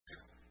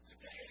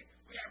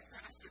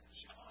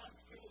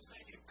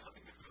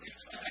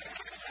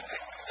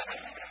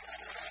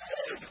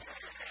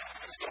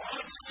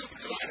So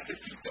good.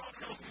 If you don't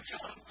know who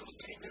John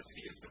Gozane is,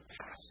 he is the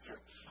pastor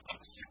of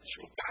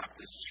Central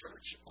Baptist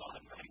Church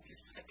on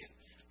 92nd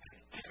and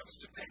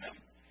Amsterdam.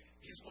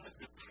 He's one of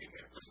the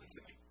premier. Listen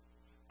to me.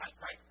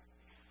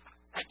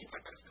 I do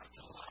my best not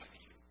to lie to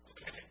you,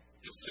 okay?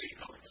 Just so you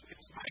know,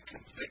 it's my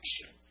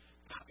conviction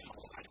not to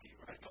lie to you,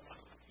 right? I don't want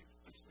to lie to you.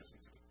 Listen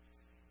to me.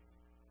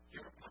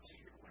 You're about to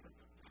hear one of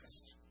the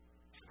best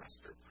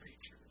pastor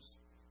preachers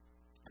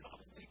in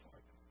all of New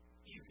York.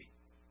 Easy.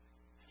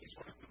 He's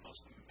one of the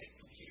most amazing.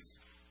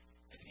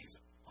 He's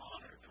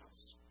honored us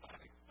by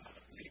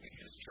leaving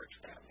his church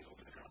family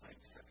over there on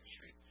 92nd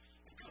Street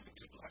and coming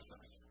to bless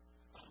us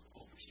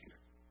over here.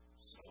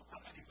 So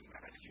I'm not even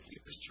mad if you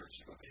leave this church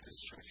to go to his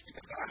church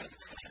because I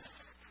understand.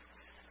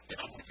 You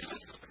know, when you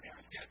listen to me,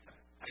 I get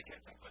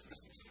that. But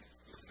listen to me.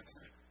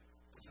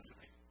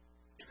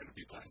 You're going to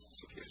be blessed.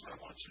 So here's what I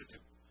want you to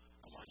do.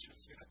 I want you to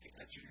sit at the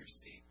edge of your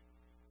seat.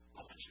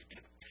 I want you to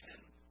get a pen,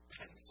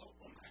 pencil,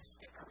 or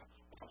mascara.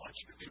 I want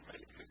you to be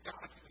ready because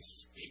God's going to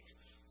speak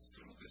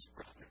through this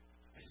brother.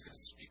 And he's going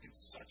to speak in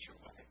such a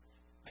way.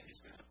 And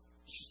it's going to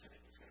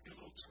be a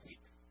little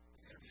tweak.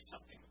 It's going to be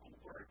something, a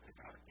word that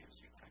God gives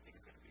you. And I think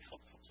it's going to be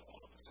helpful to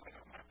all of us. So I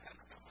got my pen,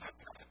 I got my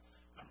pad.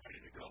 I'm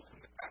ready to go. And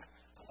with that,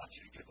 I want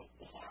you to give a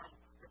warm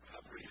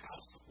Recovery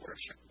House of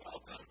Worship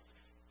welcome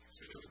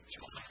to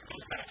John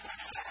Gozane.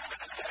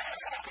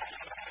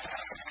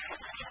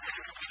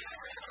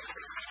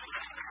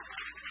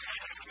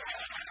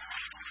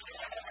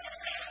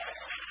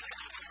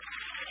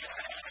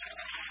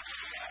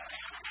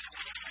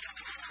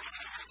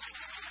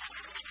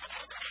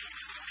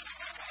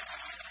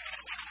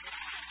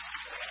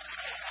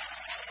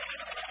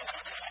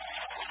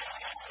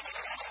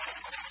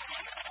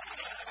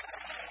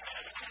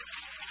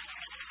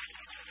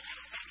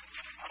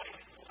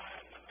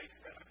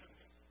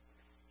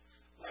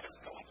 Let us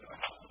go into the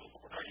house of the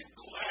Lord. Are you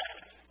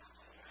glad?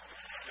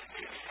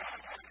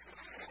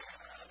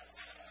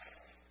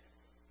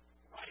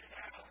 Right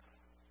now,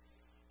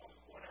 on the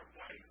corner of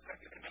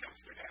 92nd and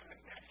Amsterdam in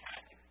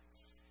Manhattan,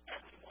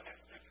 everyone at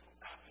Central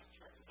Baptist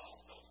Church is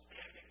also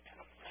standing and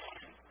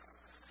applauding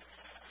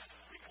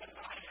because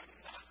I am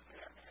not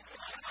there.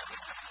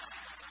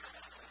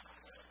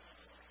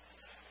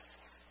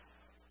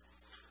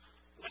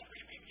 Let me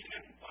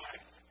begin by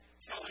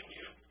telling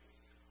you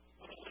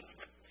what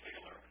Elizabeth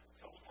Taylor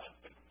told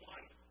husband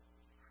 1,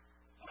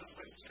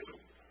 husband 2,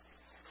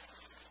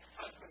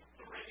 husband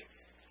 3,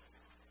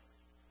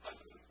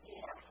 husband 4,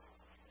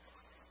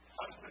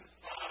 husband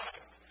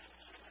 5,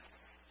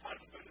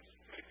 husband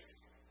 6,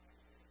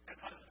 and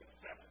husband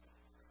 7.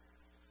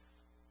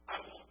 I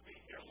won't be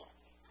here long.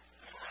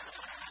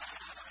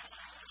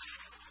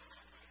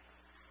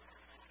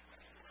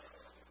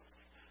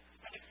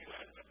 Thank you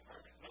as the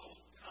first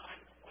those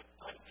kind of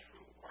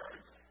untrue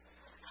words.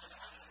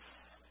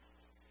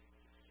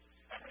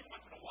 Every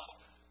once in a while,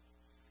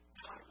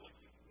 God will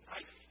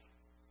unite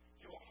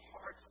your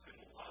hearts in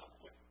love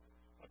with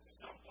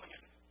someone,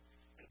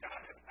 and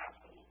God has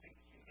absolutely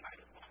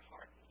united my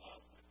heart in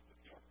love with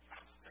your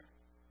pastor,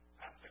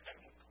 Pastor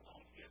Edwin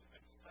Cologne. He has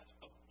been such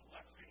a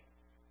blessing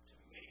to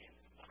me and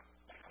to my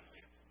family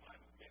and to my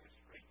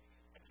ministry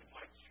and to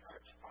my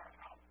church, our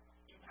house.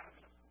 You have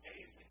an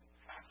amazing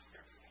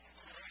pastor.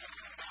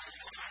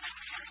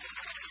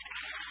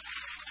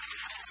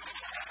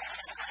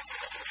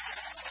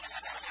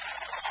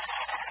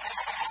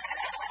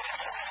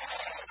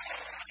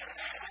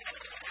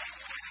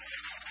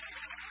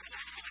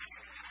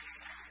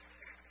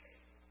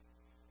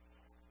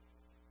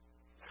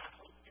 I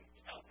hope you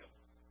tell him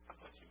how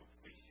much you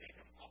appreciate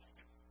him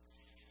often.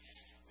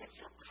 With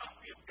your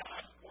copy of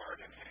God's Word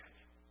in hand,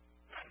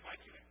 I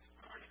invite you to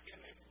turn in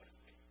it with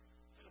me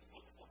to the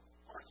book of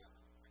 1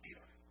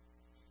 Peter.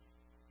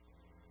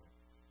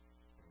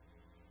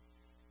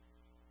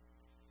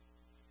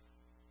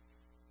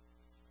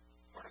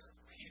 1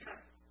 Peter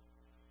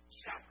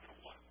chapter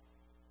 1.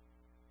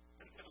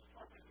 And for the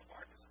purpose of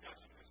our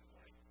discussion this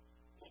morning,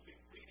 we'll be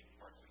reading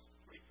verses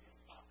 3 through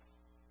 5.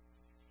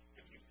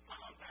 If you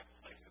found that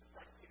place in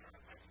 1 Peter, I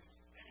invite you to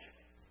stand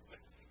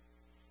with me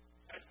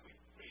as we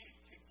read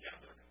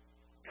together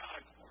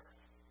God's Word.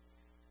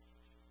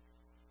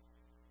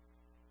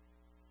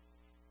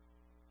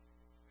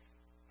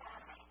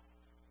 Our house,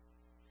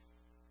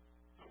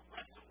 the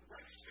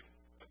resurrection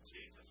of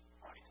Jesus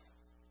Christ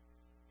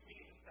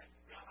means that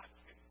God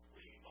can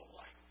breathe a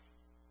life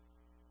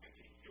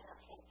into your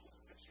hopeless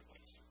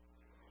situation.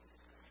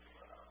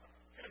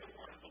 Hear the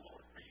word of the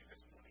Lord for you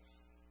this morning.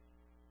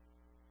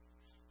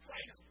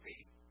 Praise be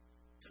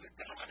to the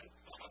God and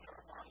Father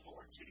of our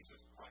Lord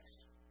Jesus Christ.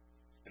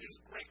 In His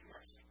great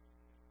mercy,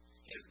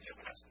 He has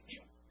given us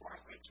new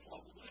birth into a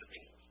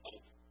living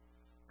hope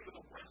through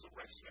the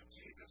resurrection of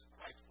Jesus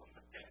Christ from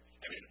the dead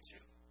and into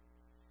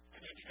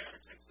an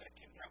inheritance that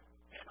can never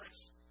perish,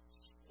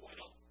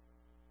 spoil,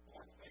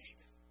 or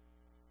fade,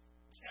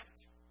 kept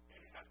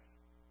in heaven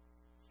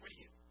for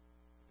you,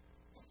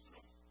 who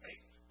through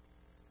faith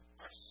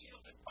are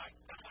shielded by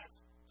God's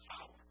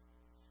power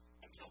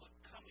until the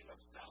coming of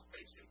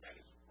salvation that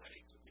is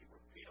ready to be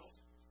revealed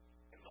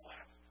in the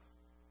last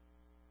time.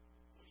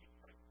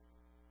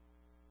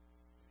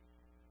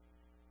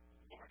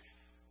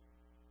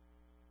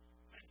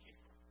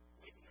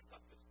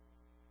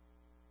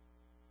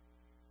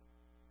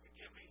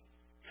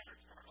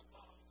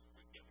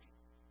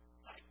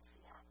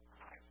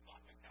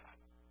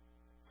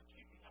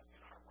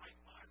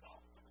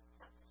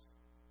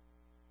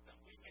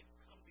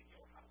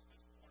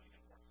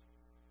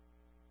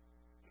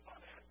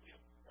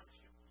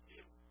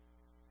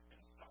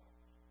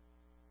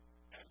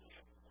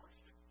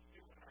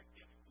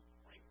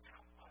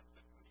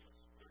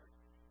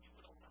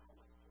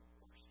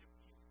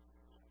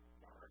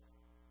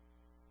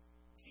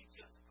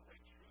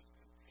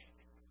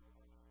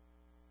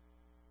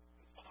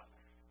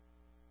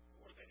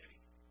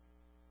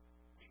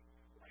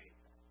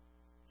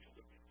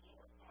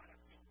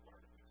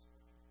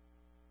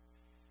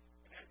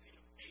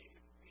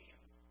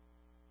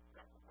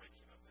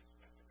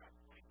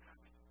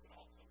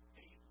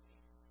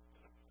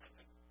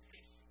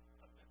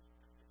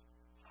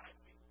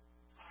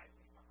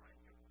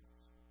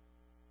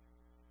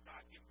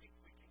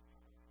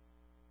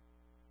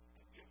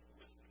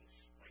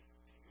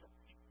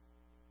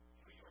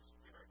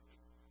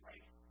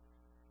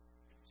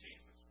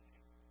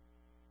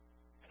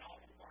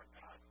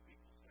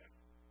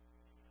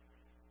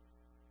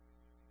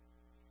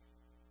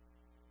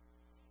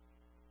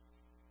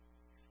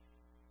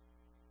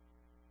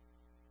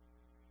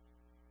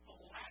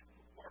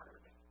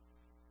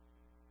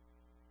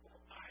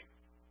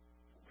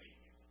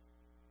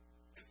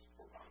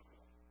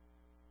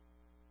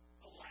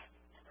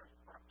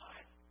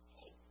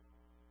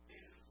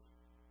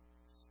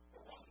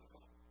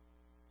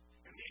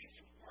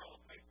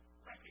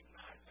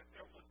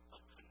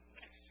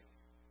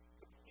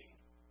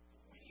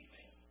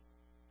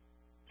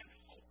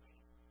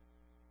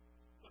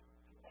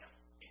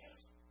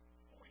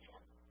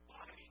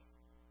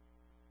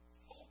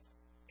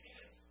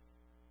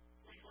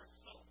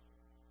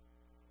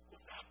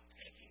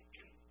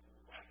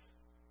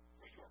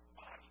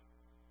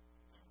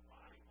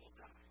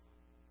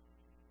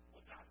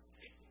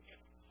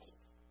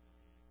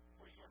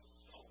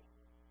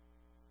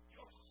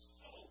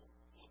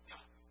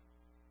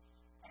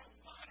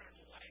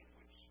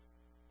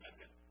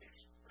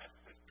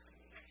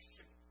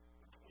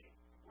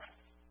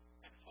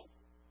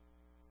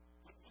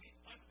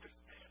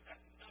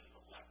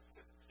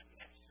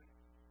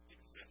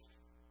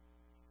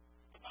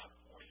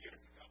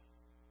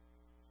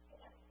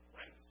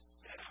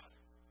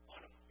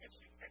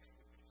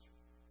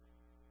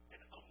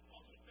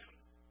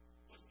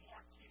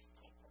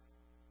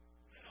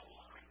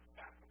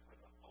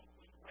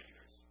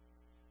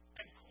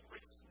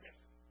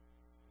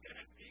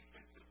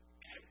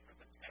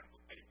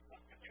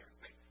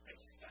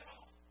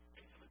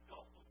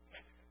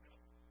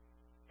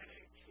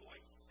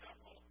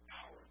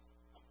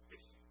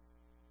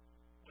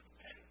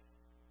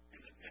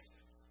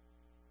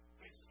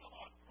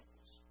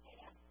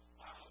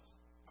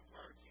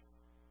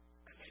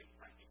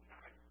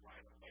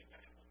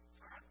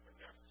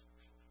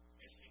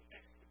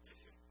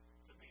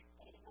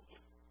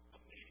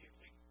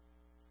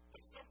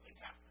 something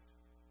happened.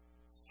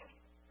 Some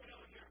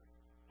failure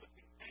with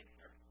the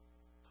anchor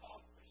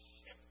caused the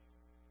ship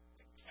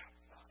to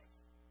capsize.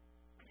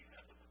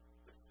 Because of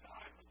the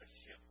size of the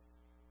ship,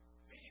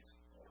 these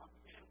four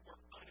men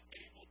were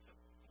unable to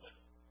flip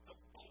the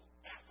boat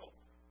back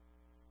over.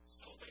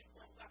 So they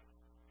were left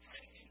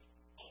hanging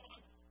on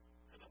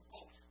to the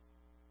boat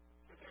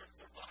for their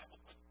survival,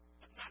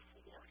 but not to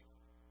worry.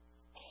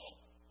 All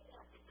four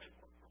of the men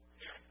were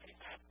prepared. They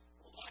had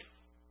life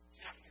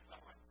jackets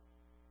on,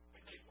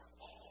 and they were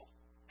all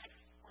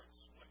expert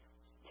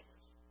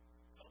swimmers.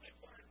 So they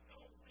were in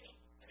no real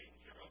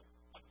danger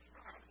of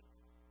drowning,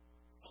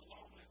 so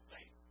long as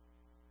they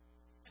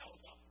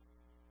held up.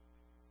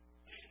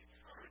 They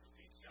encouraged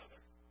each other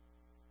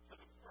for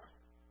the first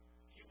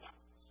few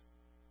hours.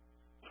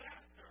 But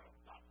after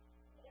about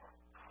 4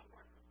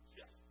 hours of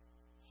just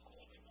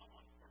holding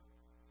on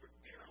for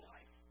dear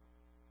life,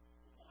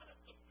 one of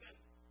the men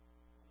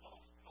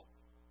lost hope.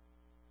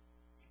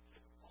 He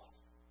took off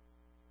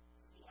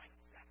his life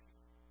jacket,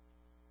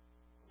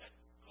 let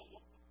go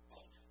of the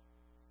boat,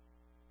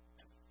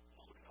 and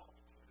floated off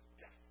to his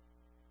death.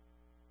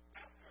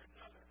 After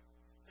another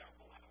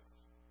several hours,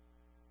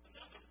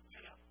 another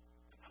minute,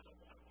 another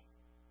one of them,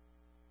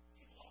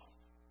 he lost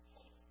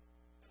hope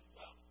as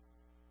well.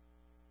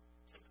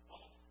 Took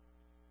off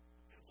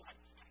his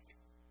life jacket,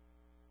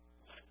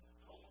 let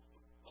go of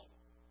the boat,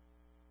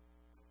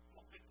 and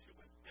floated to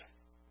his death.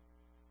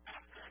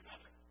 After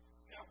another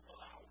several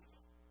hours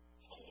of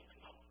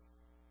holding on,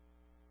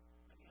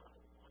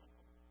 another one of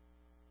them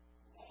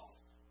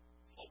lost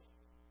hope.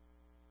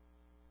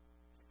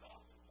 Took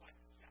off his life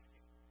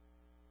jacket,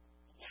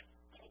 let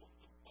go of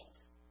the boat,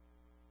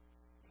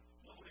 and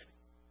floated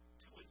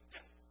to his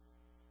death.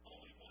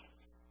 Only one of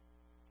them,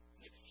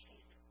 Nick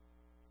Schumer,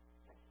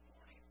 for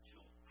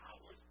 42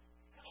 hours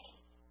held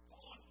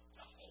on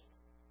to hope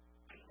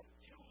and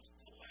refused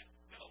to let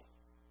go.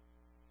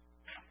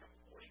 After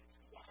 42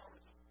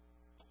 hours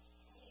of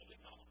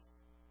holding on,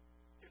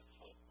 his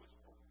hope was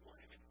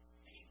rewarded, and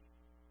he,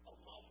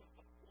 along with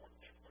the four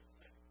men, were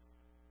saved.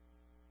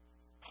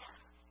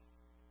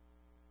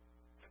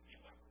 Have you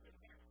ever been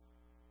there?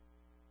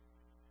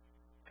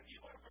 Have you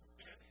ever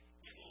been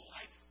in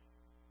life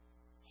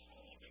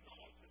holding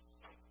on to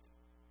something,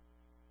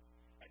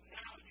 and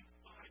now you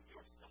find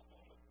yourself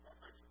on the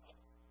verge of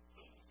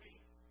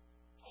losing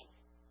hope?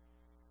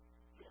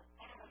 Your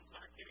arms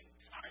are getting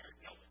tired.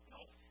 No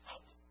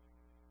help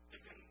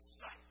is in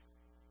sight.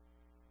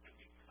 And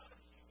because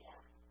you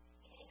are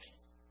floating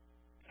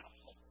in a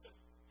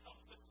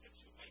helpless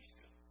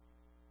situation,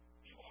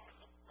 you are on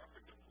the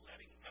verge of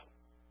letting go.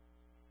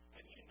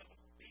 And you know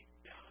deep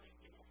down in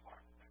your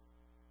heart that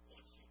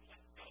once you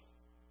let go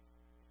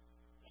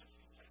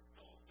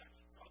of that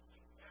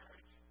struggling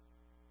marriage,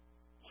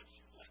 once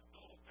you let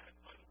go of that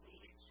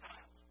unruly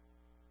child,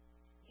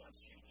 once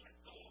you let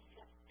go of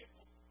your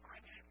fickle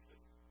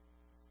finances,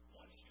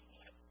 once you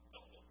let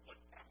go of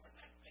whatever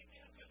that thing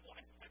is in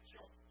life that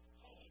you're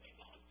holding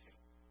on to,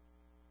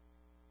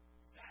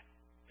 that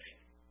thing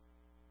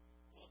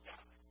will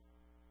die.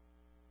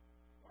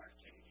 Where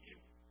can you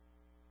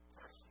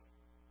personally,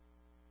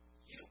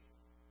 you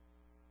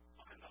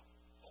find a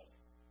hope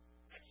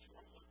that you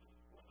are looking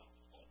for, the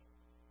hope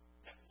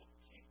that will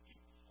keep you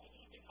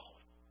holding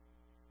on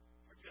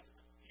for just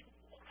a few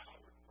more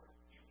hours, for a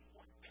few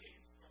more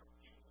days, for a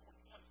few more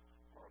months,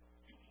 for a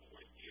few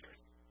more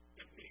years,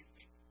 if need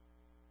be?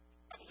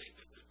 I believe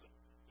this is the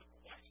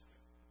question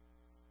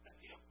that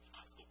the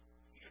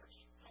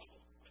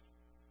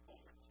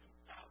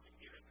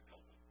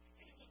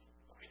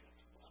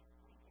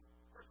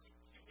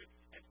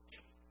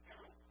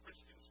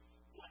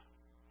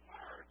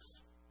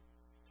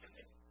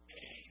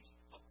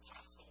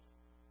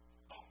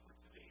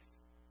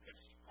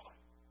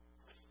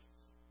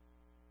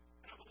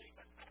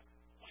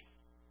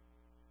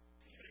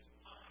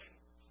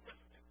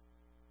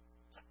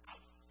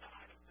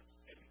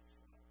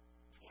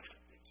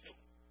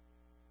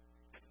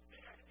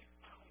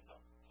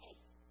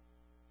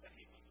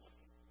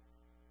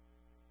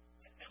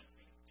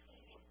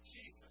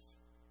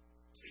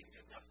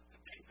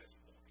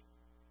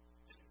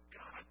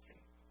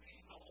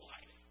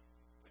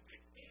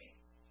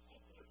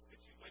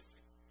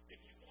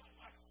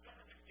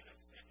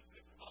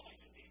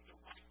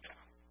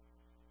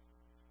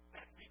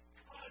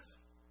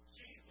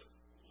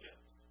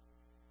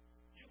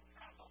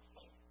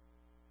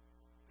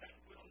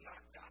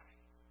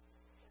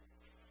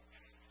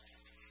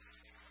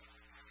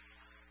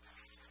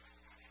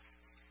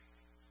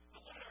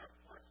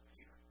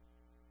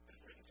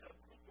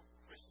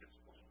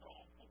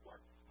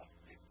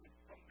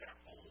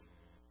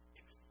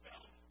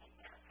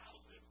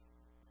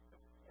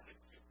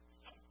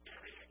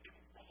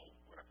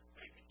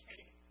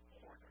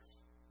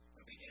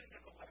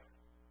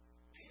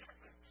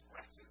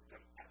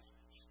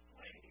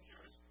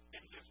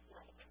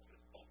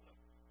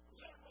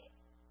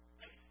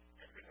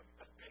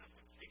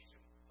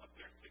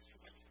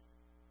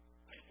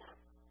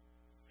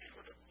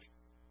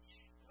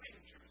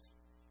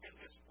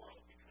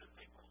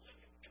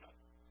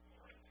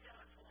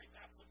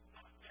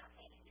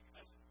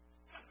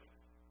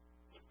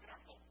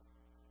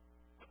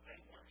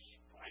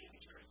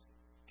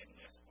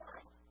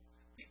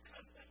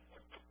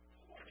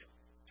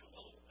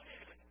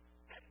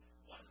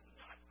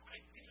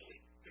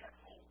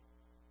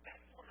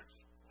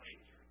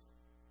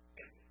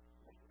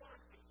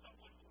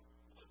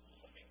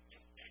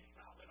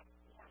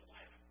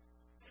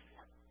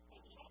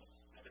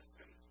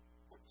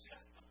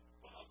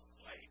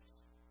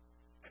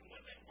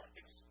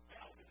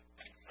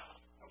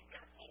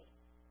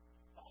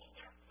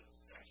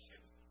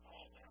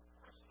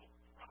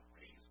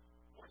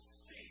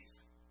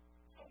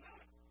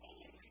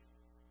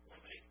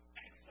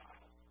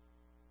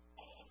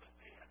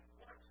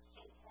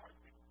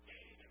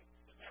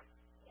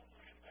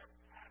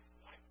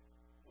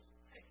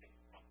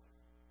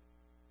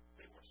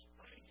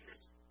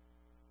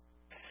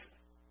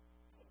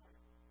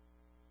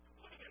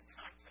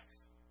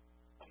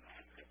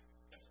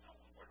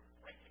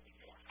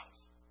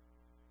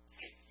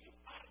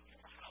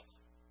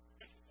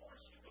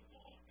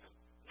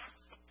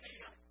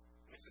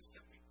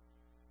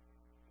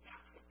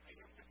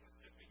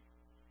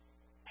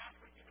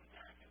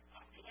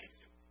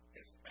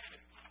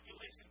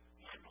Caucasian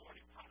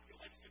minority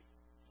population.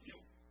 You.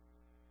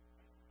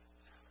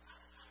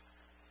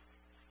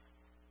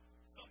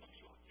 Some of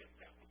you will get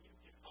that when you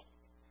get home.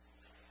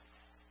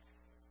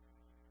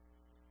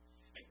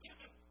 And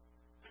given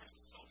their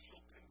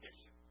social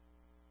condition,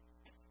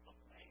 it's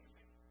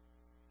amazing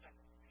that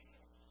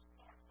Peter will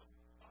start the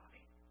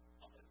body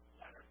of his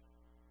letter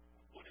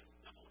with what is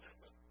known as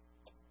a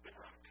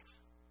baraka.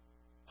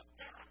 A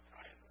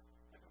baraka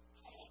is a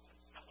call to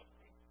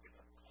celebrate. It's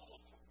a call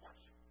to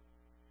worship.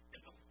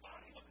 In the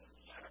body of his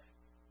letter,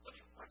 look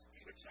at 1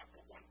 Peter chapter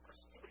 1,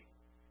 verse 3.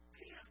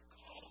 Peter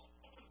calls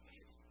on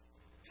these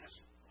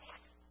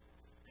distraught,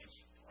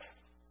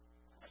 distressed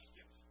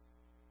Christians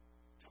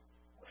to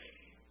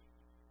praise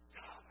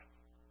God.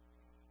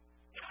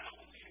 Not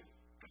only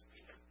is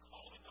Peter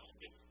calling on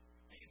these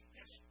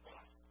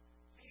distraught,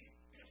 these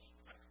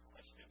distressed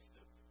Christians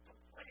to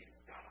praise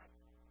God.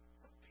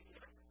 For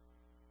Peter,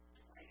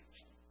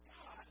 praising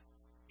God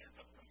is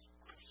the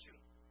prescription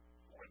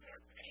for their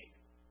pain.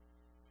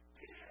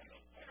 Peter is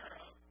aware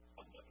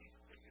of what these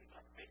Christians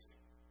are facing.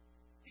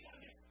 He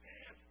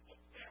understands what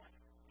they're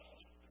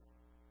going through.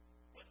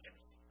 But in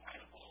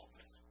spite of all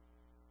this,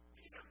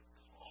 Peter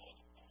calls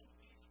on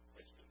these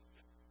Christians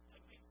to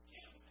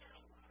begin their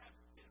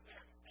lives in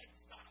their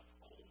exiled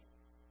home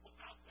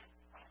without their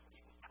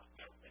property, without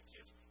their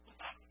riches,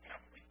 without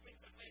everything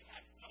that they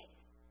had known,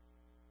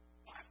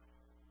 by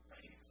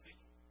praising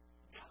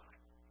God.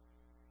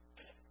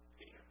 And if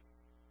Peter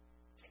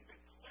can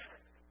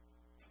declare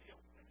to the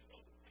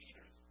original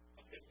readers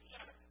of his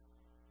letter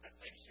that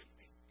they should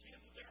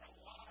begin their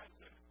lives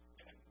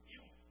in a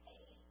new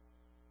home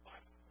by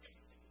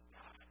praising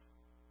God,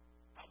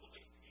 I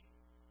believe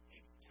he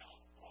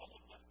tells all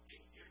of us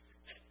in here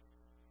today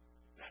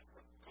that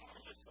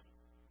regardless of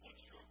what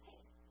you're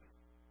going through,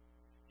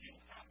 you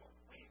have a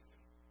reason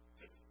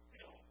to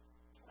still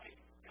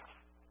praise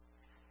God.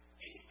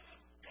 Even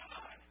if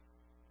God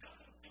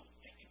doesn't do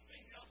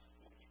anything else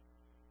for you,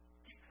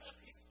 because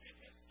he sent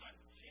his son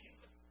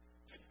Jesus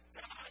to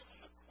die on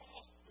the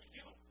cross for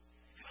you,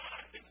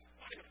 God, in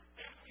spite of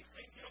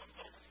everything you're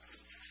going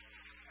through,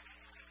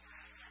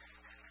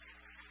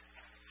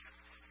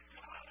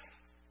 God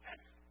has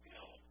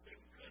still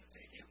been good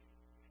to you.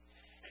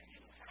 And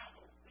you have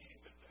a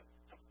reason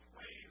to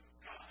praise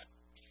God.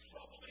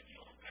 Trouble in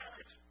your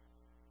marriage,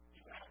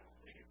 you have a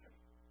reason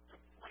to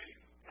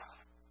praise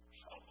God.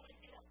 Trouble in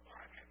your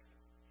finances,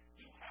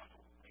 you have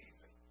a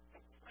reason to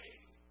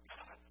praise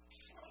God.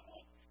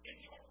 Trouble in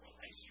your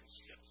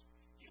relationships,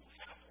 you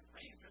have a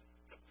reason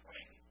to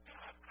praise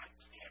God. I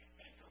can't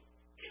think of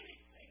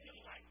anything in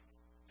life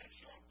that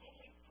you're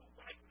going through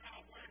right now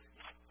where it's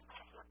not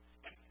proper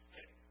and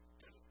fit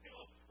to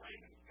still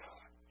praise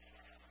God.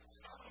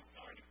 Psalm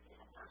 34,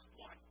 verse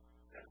 1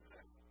 says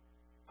this: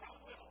 I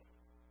will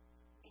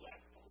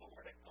bless the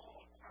Lord at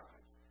all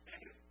times, and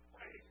his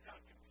praise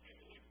shall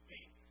continually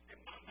be in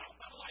my mouth.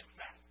 I like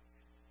that,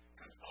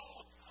 because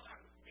all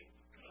times means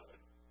good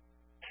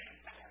and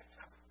bad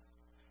times.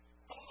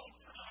 All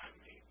time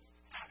means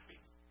happy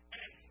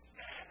and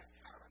sad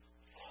times.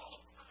 All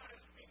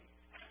times means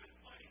having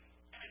money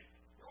and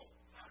broke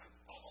times.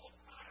 All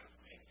times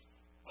means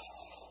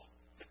all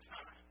the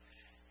time.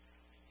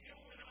 You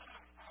and I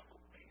have a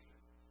reason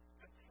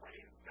to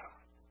praise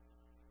God.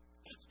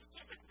 A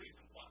specific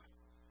reason why.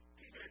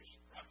 Peter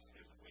instructs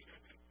his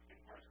readers in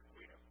verse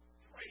 3 to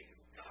praise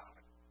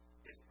God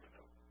is for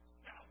the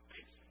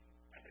salvation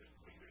that his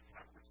readers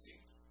have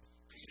received.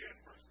 Peter in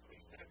verse 3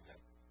 said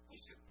that we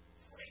should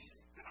praise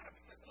God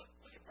because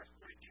look at verse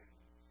 3 again.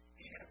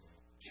 He has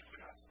given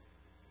us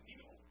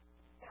new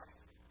birth.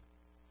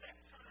 That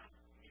term,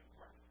 new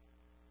birth,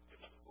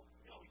 is a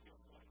familiar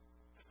one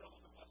to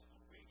those of us who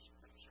read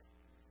Scripture.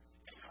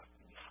 In a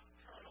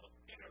nocturnal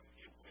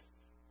interview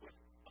with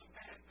a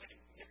man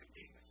named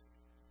Nicodemus,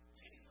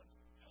 Jesus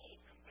told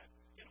him that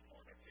in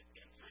order to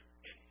enter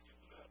into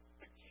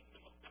the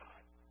kingdom of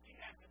God, he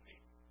had to be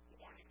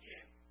born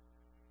again.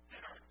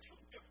 There are two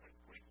different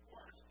Greek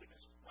words to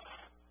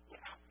describe what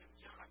happened in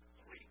John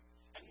 3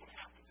 and what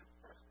happens in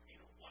 1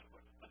 Peter 1,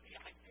 but the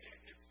idea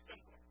is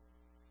similar.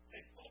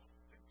 They both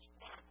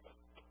describe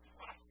the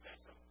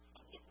process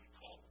of what we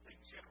call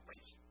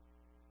regeneration.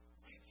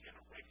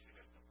 Regeneration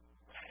is the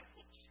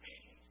radical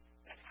change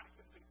that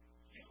happens in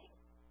you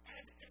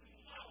and in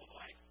my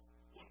life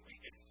when we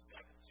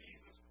accept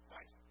Jesus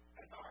Christ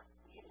as our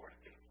Lord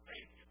and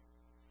Savior.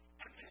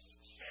 And this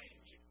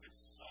change is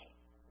so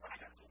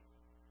radical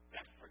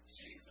that for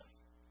Jesus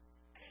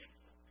and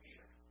for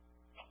Peter,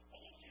 the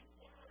only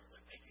word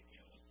that they could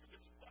use to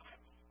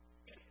describe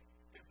it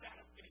is that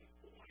of being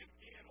born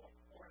again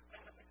or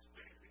that of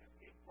experiencing a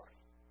new birth.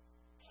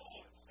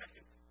 Paul in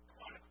 2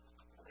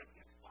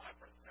 Corinthians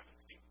 5, verse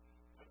 17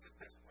 puts it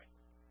this way: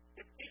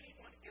 if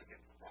anyone is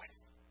in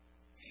Christ,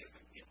 he is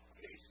a new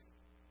creation.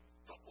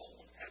 The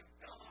old has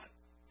gone,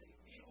 the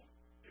new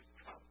is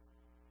come.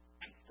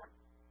 And for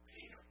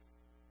Peter,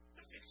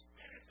 this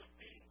experience of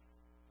being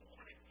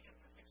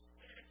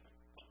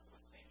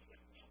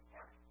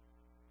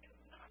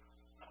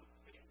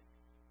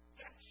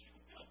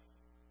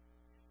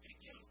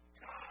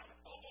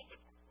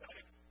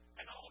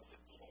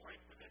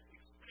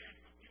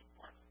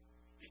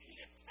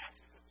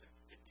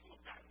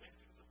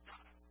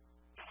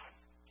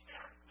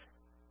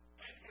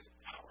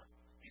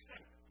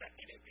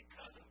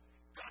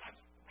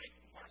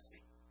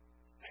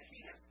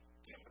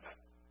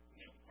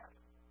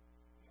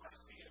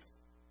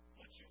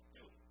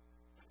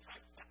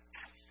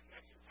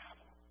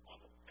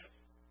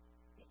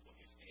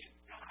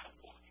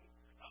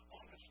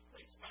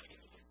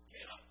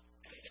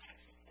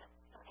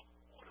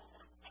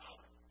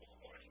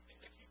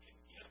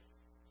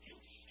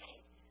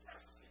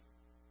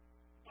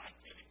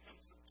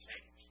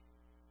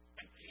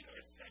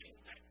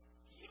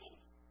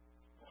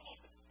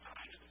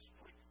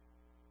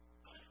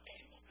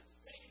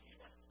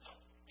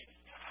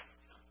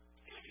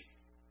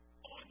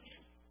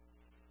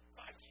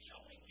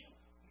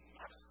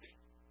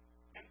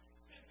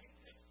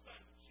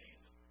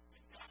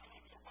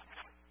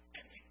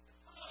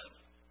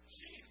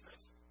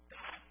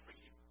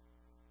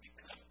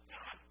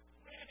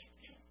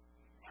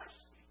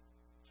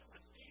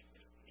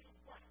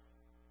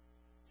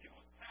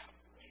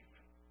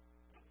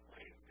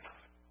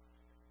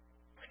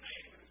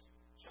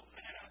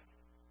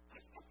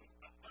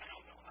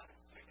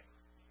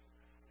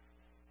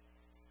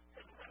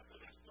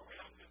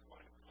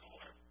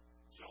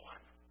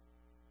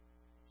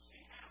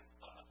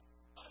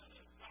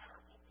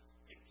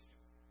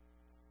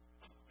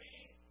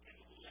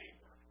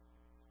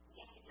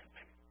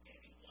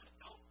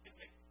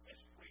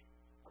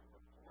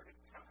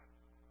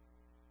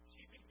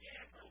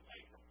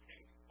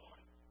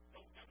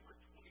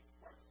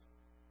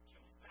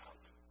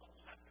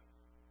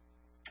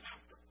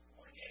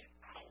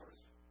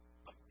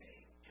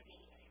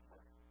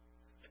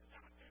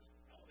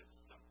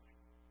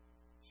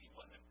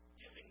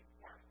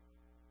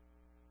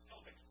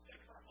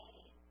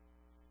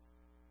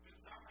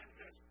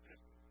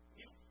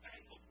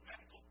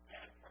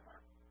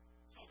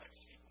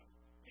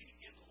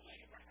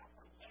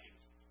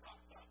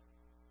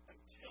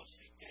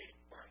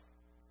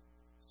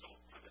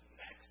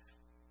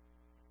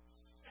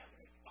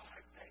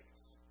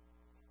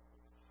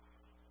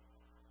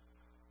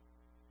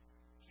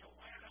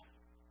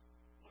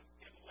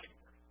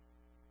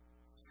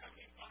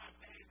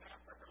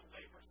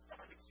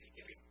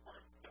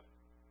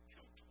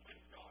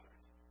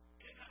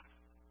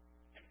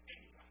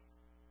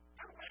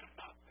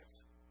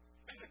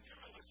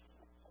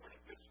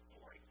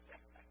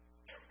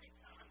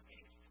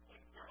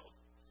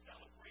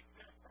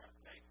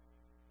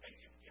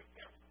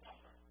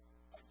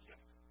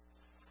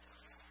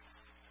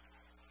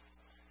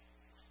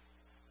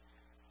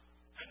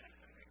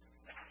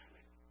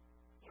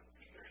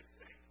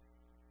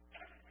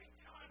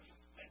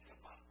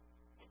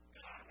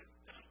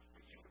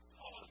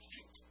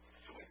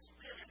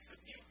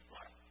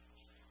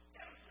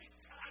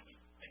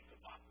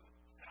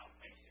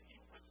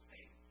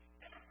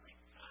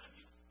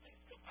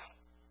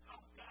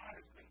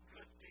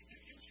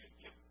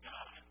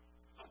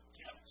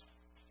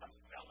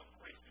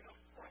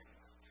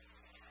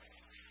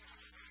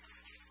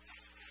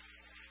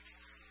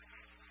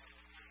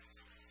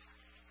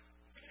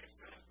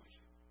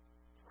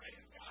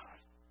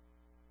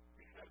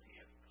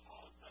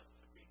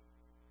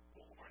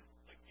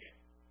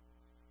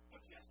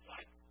just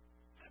like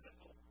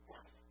physical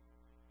birth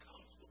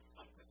comes with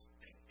some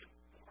distinctive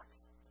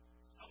marks,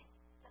 some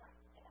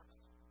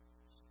birthmarks,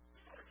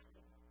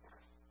 spiritual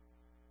birth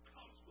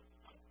comes with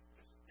some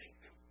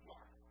distinctive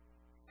marks,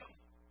 some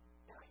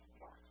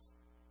birthmarks.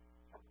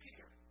 For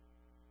Peter,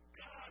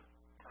 God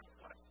birthed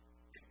us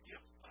and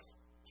gives us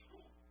two,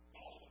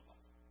 all of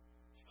us,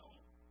 two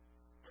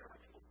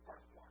spiritual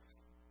birthmarks.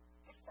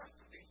 The first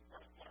of these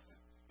birthmarks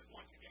is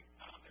once again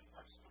found in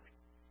verse 3.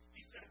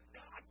 He says,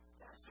 God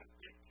births us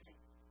into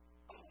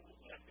a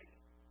living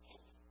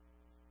hope.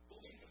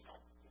 Believers are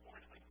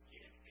born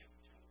again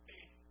into a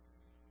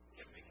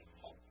living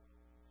hope.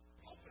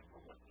 Hope is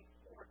we're looking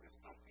forward to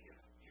something in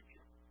the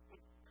future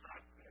with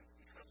confidence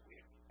because we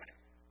expect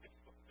its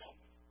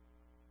fulfillment.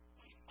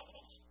 We all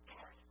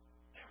start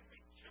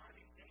every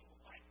journey in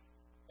life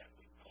that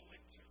we go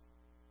into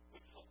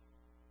with hope.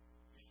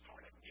 You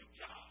start a new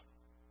job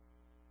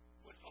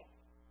with hope.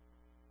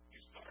 You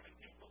start a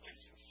new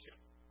relationship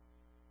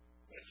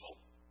with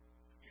hope.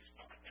 You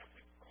start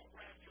every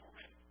program you're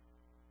in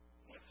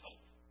with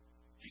hope.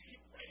 You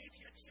raise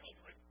your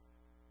children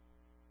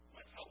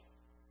with hope.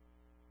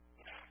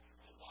 But after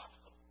a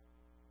while,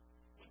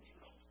 when you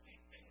don't see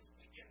things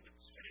begin to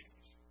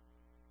change,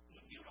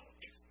 when you don't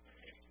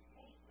experience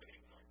movement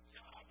in your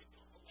job, in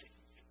your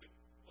relationship, in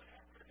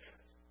whatever it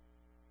is,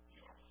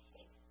 your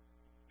hope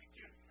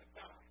begins to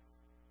die.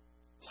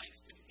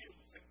 Langston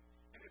Hughes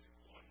and his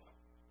poem,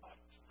 A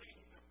Dream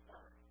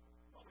Deferred,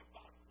 wrote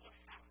about what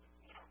happens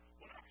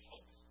when our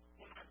hopes,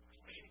 when our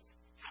dreams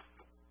have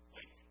to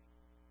wait.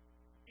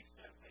 He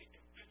says they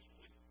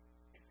eventually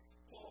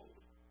explode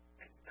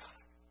and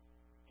die.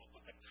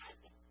 But the type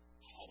of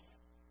hope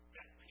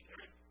that Peter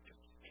is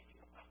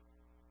speaking about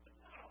is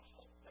not a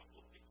hope that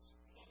will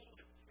explode.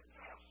 It's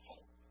not a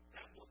hope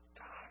that will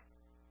die.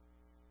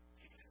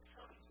 Peter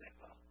terms it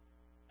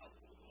a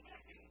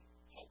living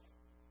hope.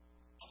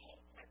 A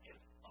hope that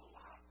is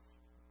alive.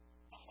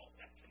 A hope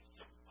that can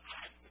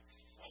survive the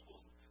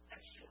struggles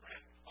that you're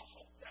in. A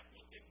hope that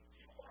will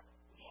endure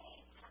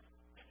longer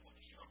than what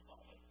you're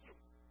going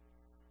through.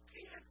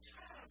 Peter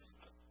terms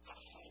the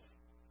hope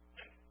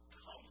that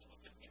comes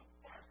with the new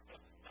birth,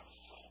 the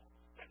hope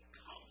that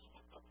comes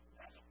with the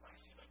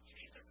resurrection of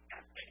Jesus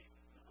as a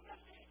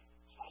living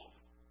hope.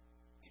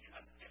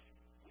 Because it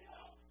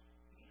will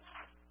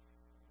not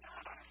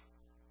die.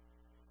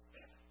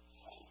 This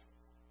hope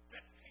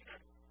that Peter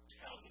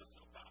tells us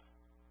about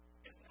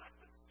is not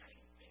the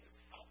same thing as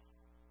help.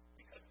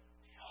 Because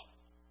help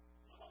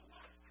will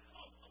not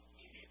come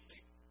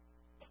immediately,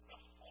 but the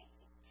hope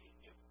will keep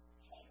you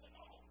holding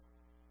on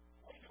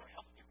for your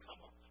help to come.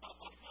 A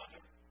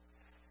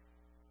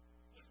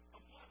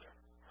mother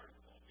heard a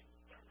moving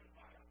sermon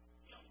by a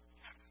young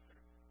pastor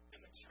in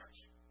the church.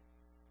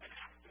 And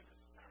after the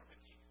sermon,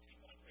 she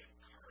wanted to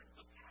encourage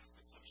the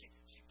pastor. So she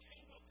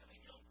came up to the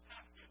young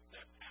pastor and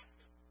said,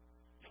 Pastor,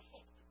 your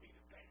hope to be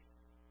today.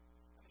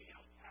 And the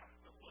young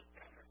pastor looked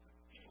at her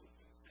confused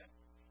and said,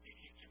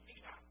 You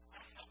mean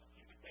I helped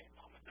you today,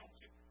 Mama, don't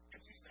you? And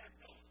she said,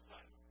 No,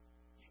 son,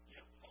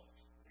 your hope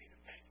to be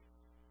today.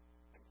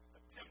 And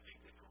attempting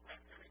to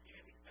correct her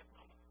again, he said,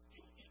 Mama,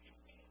 you mean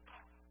I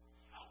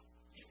helped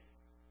you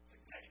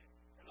today?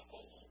 And the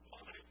old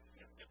woman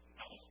insisted,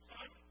 No,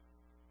 son,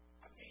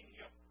 I mean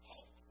your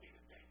hope to be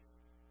today.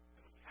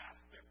 And the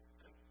pastor,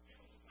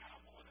 confused now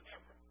more than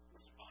ever,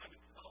 responded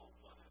to the old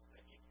woman and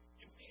said,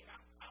 You mean I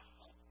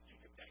helped you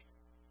today?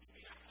 You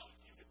mean I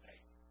helped you today?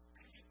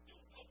 Because you do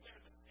know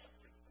there's a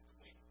difference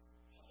between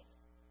hope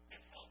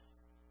and help.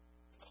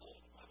 And the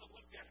old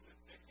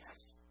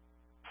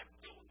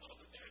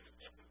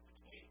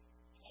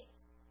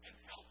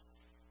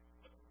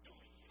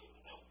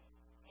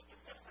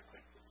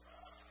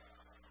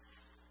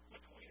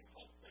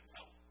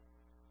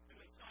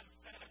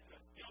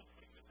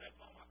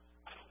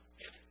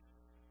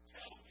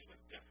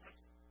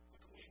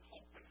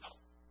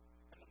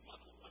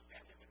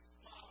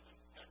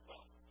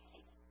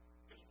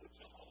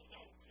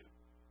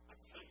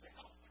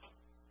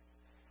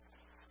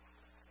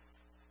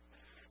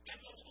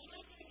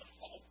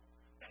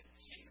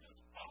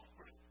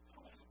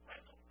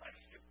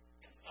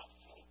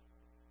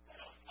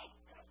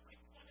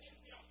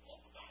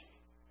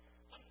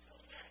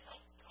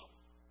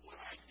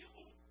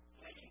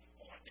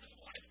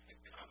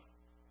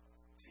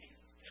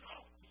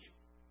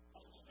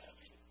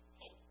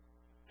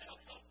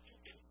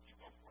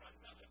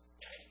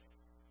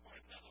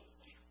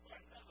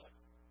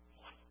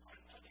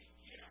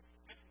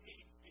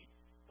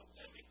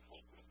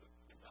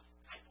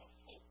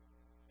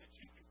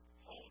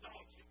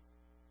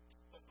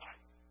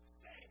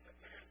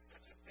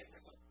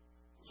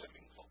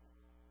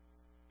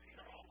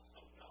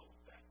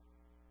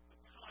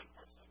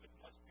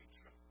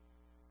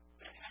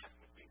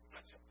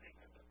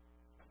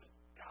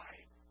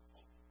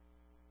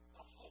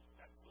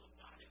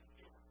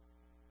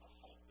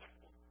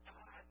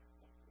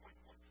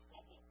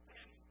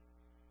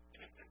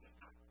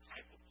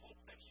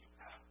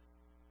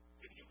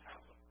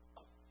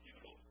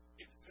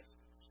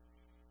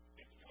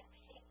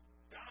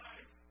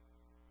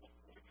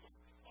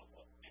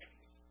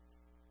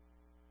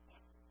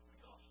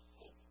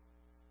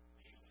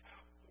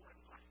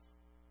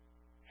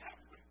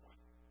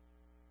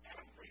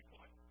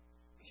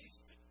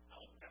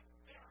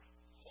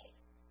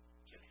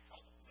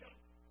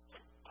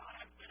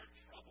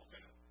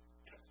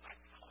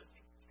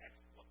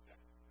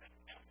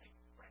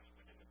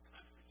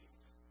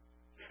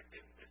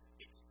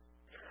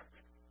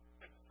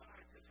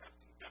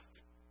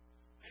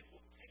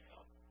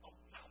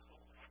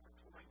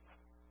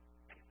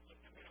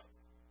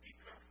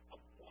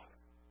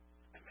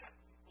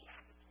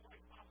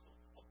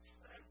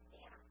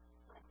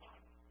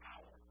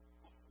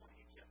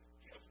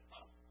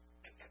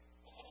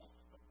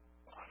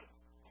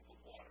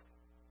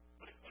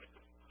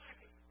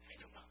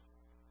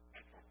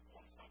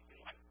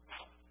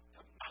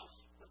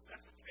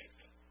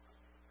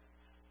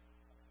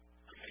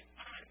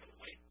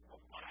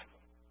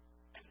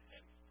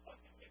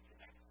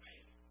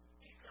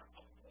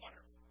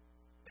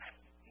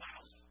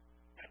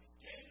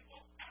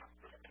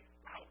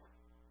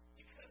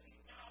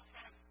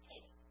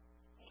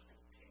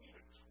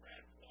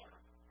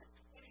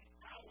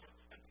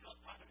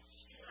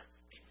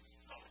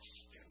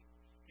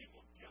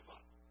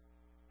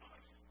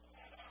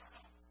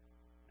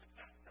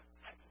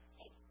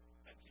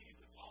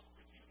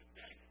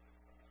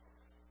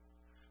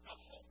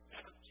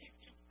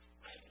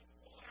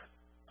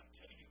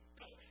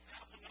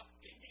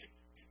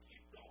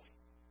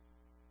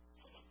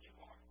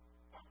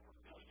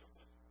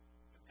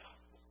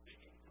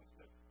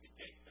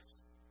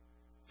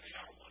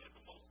are one of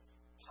the most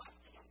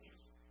popular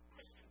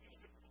Christian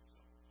music groups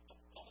of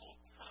all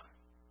time.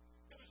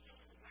 It was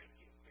during the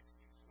 1960s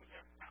when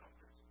their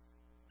founders,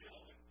 Bill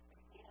and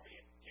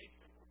Gloria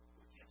Gaither,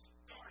 were just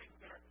starting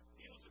their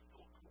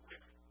musical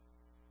career.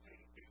 They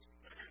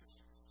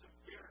experienced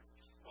severe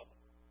trouble.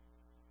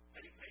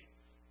 They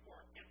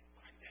were in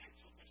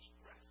financial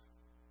distress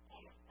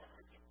on the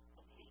verge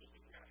of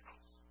losing their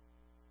house.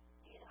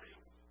 Gloria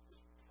was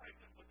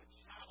pregnant with a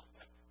child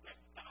that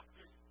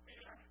doctors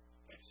feared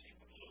that she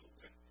would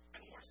lose.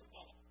 And worst of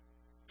all,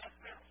 at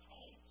their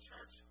home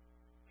church,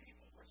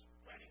 people were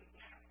spreading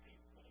nasty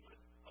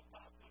rumors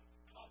about them,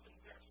 causing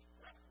their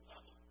stress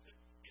levels to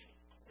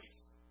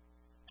increase.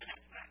 And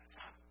at that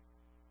time,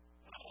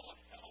 when all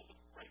hell was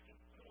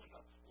breaking through in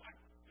the life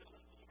of Bill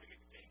and Gloria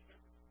Gaither,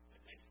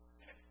 that they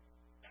sit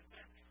at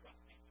their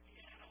trusty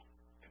piano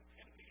and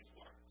pen these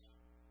words: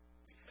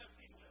 because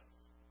he lives,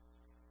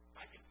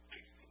 I can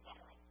face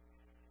tomorrow.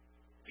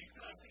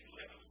 Because he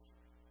lives,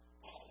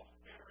 all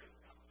fear is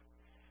gone.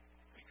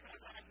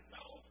 Because I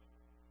know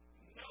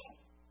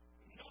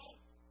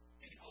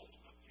he holds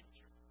the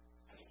future.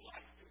 And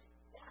life is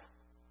worth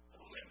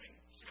living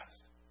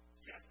just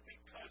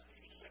because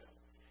he lives.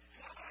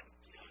 God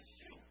gives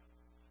you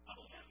a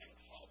living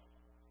hope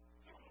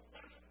through the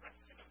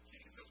resurrection of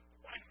Jesus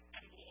Christ,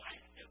 and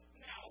life is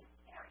now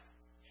worth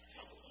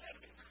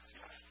living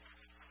just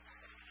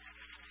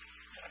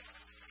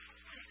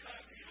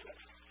because he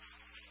lives.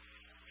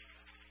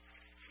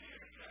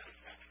 Peter says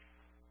that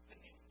the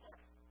new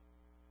birth,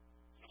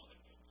 through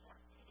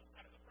the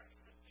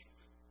resurrection of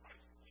Jesus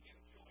Christ, we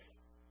enjoy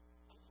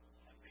a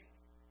living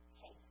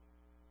hope.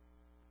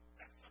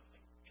 That's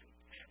something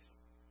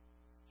intangible.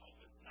 Hope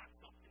is not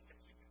something that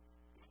you can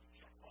put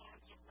your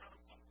arms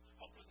around.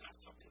 Hope is not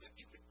something that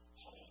you can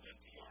hold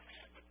into your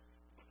hand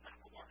but not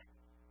worry.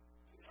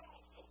 Peter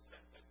also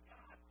said that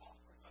God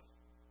offers us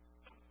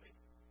something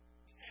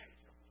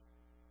tangible,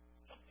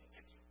 something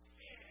that you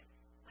can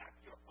wrap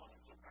your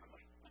arms around.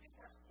 Look at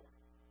verse 4.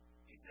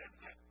 He says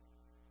that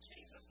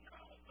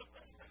the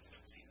resurrection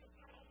of Jesus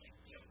not only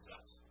gives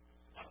us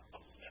a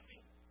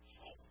living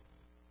hope,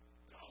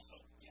 it also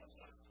gives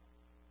us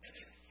an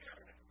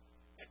inheritance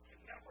that can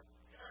never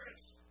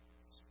perish,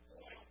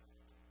 spoil,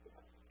 or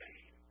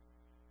fade.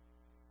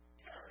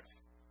 Perish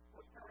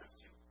refers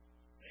to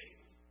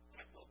things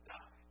that will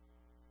die.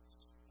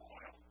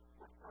 Spoil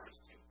refers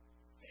to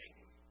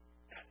things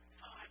that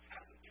time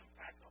has an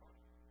impact on.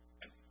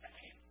 And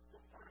fame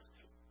refers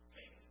to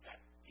things that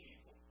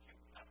evil can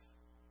touch.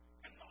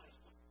 And notice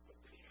what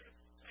Peter is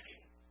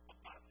saying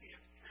about the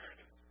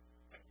inheritance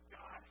that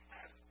God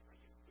has for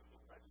you through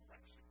the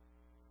resurrection.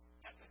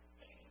 That the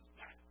things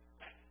that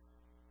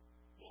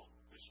will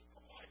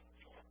destroy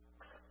your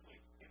earthly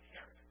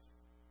inheritance,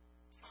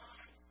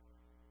 time,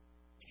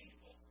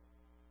 evil,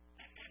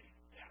 and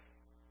death,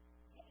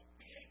 won't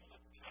be able to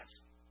touch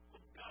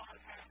what God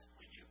has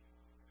for you.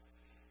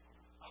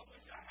 I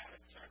wish I had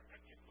a church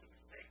that would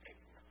say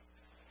amen.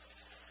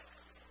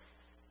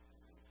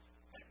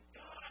 And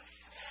God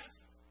has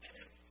an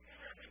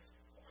inheritance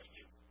for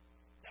you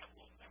that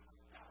will never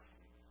die.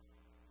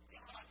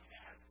 God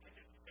has an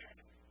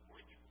inheritance for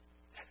you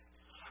that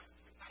time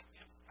cannot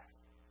impact.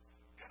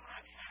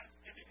 God has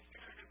an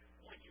inheritance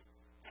for you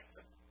that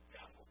the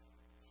devil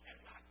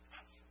cannot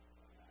touch.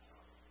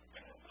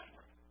 And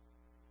remember,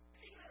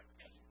 Peter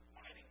is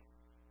writing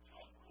to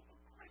a group of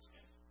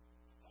Christians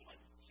who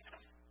had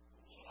just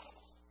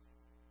lost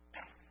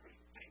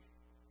everything.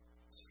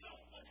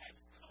 Someone had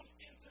come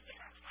into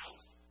their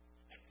house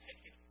and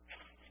taken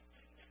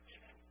everything that they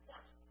had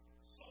worked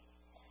so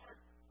hard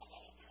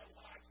all their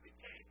lives to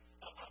gain.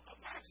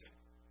 Imagine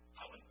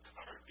how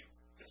encouraging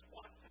this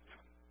was to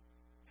them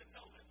to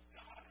know that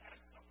God had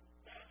something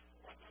better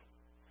for them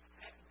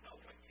that no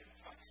one can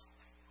touch.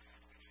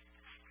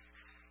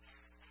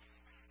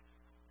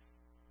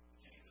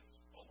 Jesus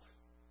spoke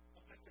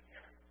of this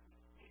inheritance.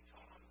 He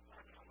taught on the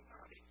Sermon on the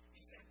Mount.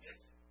 He said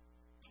this: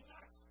 do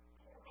not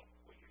store up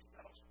for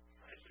yourselves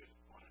treasures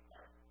on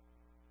earth,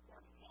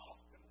 where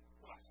moth and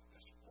rust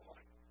destroy,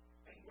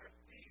 and where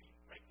thieves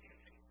break in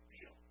and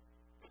steal.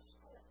 But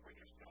store for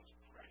yourselves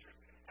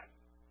treasures in heaven,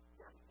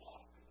 where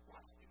moth and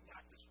rust do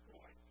not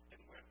destroy, and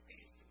where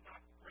thieves do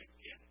not break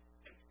in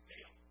and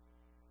steal.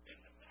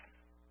 Isn't that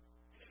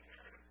an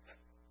inheritance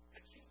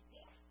that you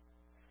want?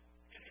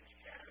 An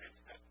inheritance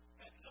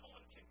that no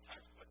one can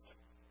touch. But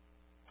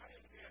I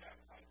didn't hear that.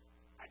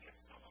 I guess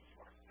some of you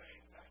are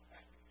saying that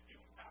you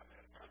have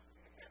an earthly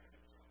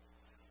inheritance.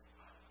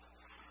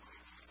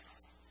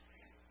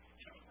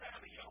 You'd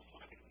rather your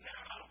money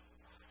now.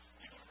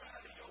 You'd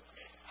rather your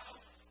big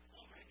house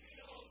on the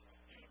hills.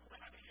 You'd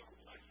rather your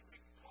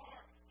luxury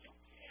car. You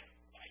can't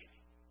wait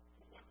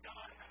for what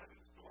God has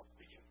in store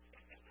for you.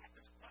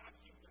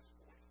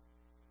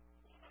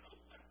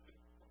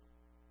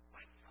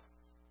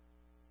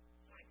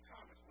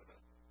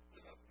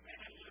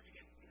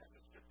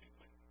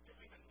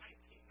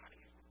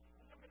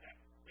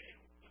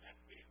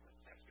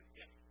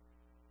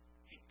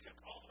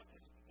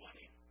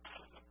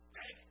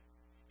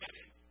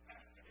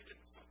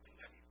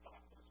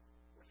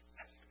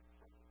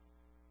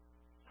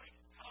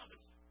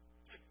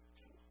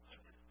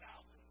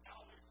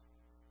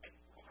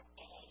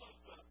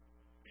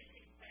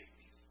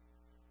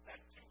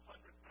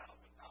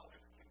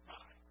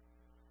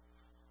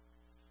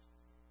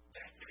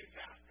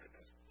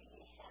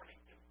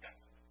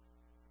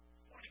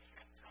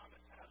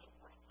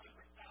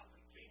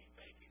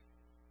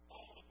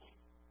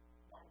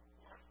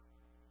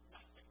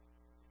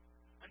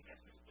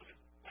 this is what is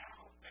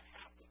bound to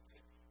happen to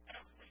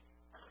every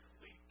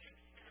earthly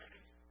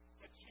inheritance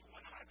that you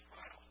and I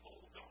try to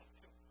hold on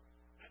to.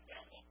 And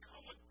there will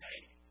come a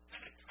day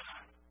and a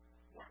time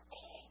where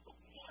all the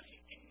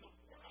money in the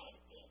world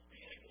will be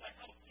able to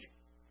help you.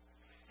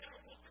 There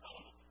will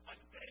come a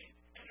day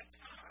and a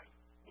time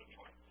when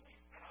your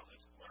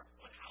 3,000 square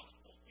foot house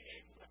will be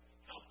able to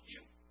help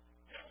you.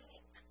 There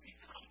will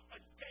become a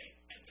day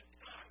and a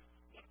time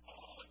when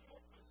all of your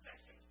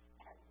possessions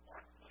are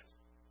worthless.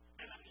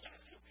 And unless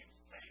you can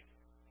say,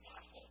 my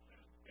hope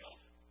is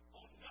built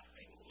on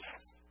nothing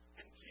less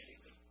than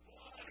Jesus'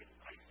 blood and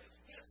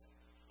righteousness,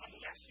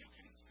 unless you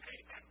can say,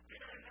 I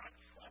dare not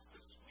trust the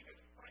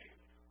sweetest frame,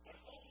 but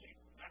wholly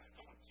rest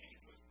on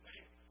Jesus'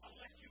 name,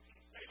 unless you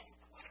can say on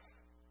Christ,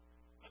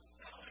 the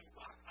solid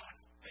rock I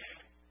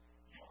stand,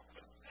 your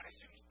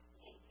possessions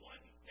will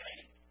one day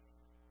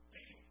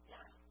be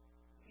worth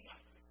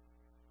nothing.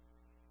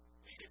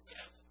 It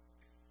says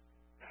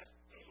that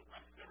through the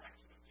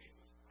resurrection of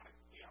Jesus Christ,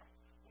 we are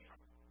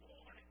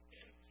born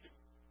into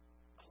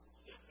a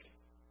living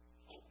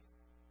hope,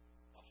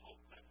 a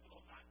hope that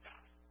will not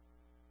die.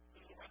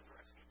 Through the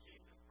resurrection of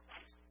Jesus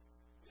Christ,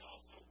 we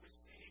also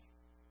receive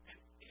an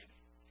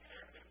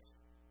inheritance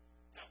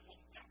that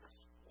will never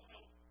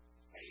spoil,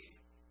 fade,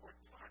 or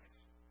tarnish.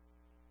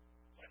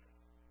 But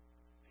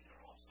Peter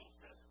also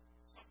says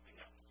something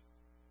else.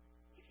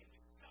 We can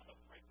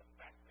celebrate the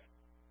fact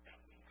that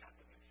we have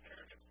an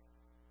inheritance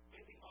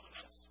waiting on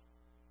us.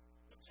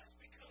 But just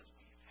because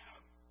we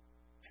have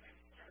an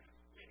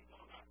inheritance waiting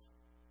on us,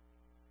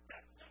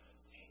 that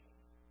doesn't mean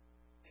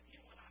that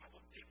you and I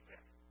will get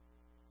there.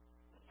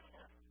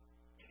 Remember,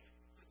 in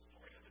the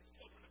story of the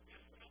children of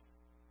Israel,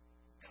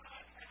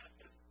 God had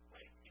this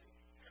great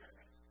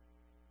inheritance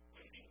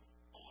waiting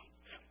on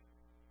them.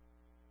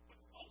 But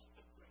most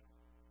of them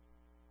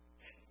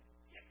didn't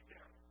get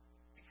there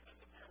because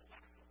of their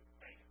lack of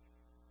faith.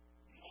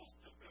 Most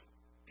of them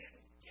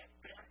didn't get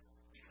there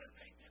because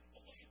they didn't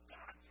believe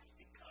God. Just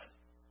because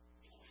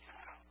you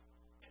have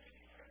an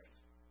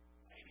inheritance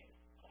waiting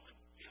on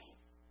you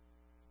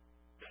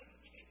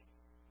doesn't mean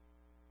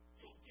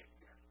you'll get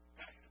there.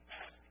 That's the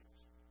bad news.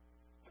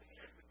 But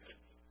here's the good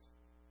news.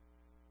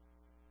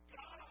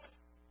 God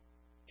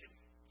is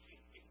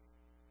keeping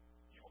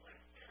your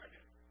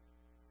inheritance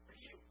for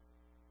you.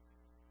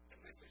 And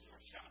this is your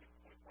shouting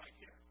point right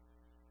here.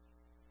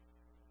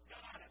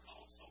 God is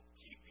also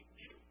keeping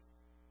you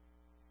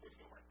for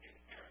your inheritance.